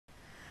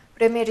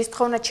პრემიერის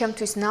თხოვნა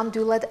ჩემთვის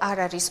ნამდვილად არ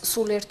არის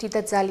სულერთი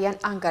და ძალიან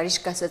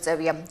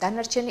ანგარიშგასაწევია.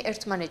 დანარჩენი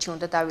ერთმანეთში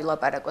უნდა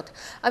დავილაპარაკოთ.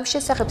 ამის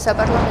შესახებ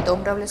საპარლამენტო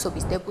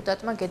უმრავლესობის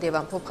დეპუტატმა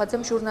გედევან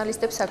ფოფხაძემ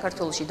ჟურნალისტებს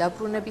საქართველოში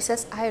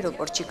დაბრუნებისას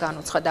აეროპორტში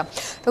განუცხადა.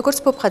 როგორც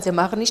ფოფხაძემ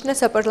აღნიშნა,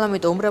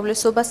 საპარლამენტო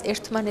უმრავლესობას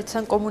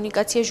ერთმანეთთან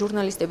კომუნიკაცია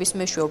ჟურნალისტების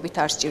მეშვეობით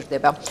არ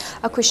სჭირდება.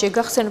 აქვე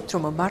შეგახსენებთ,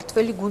 რომ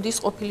მმართველი გუნდის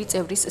ყოფილი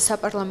წევრის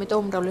საპარლამენტო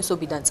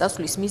უმრავლესობიდან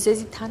წასვლის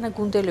მიზეზი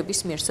თანაგუნდელების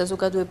მიერ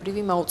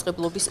საზოგადოებრივი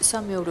მაუწყებლობის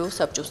სამეურვეო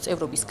საბჭოს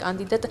წევრობის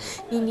კანდიდატ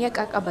ნინია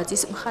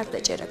კაკაბაძის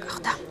მხარდაჭერა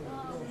გახდა.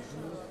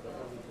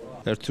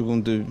 ერთი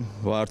გუნდი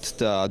ვართ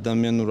და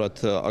ადამიანურად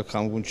აქ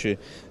ამ გუნდში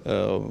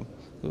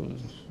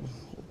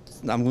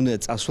ამ გუნდზე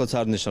წასვლაც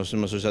არ ნიშნავს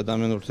იმას, რომ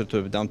ადამიანური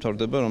ურთიერთობები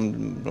დამთავრდება,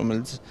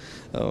 რომელიც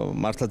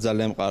მართლა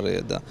ძალიან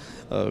მყარია და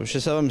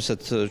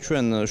შესაბამისად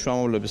ჩვენ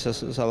შუამავლების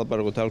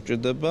სალაპარაკოდ არ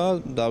გვჭირდება,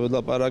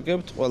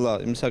 დავილაპარაკებთ ყველა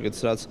იმ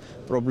საკითხს, რაც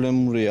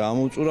პრობლემურია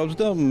ამოუწურავთ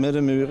და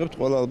მერე მივიღებთ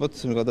ყველა ალბათ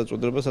იმ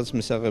გადაწყვეტილებას, რაც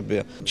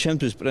მისაღებია.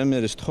 ჩემთვის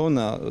პრემიერის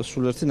თხოვნა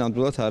სულერთი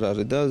ნამდვილად არ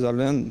არის და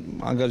ძალიან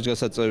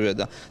ანგარიშგასაწევია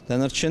და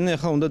დანარჩენი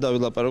ახლა უნდა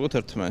დავილაპარაკოთ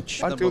ერთმანეთში.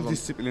 პარტიულ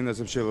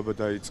დისციპლინაზე შეიძლება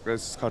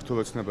დაიწყეს ქართულ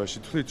ოცნებაში,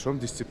 თვლით რომ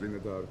დისციპლინა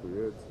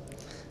დაარღვიეთ?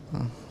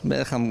 მე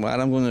ხომ არ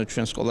ამგონია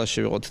ჩვენ სკოლაში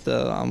ვიყოთ და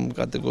ამ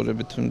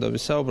კატეგორიებით უნდა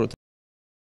ვისაუბროთ.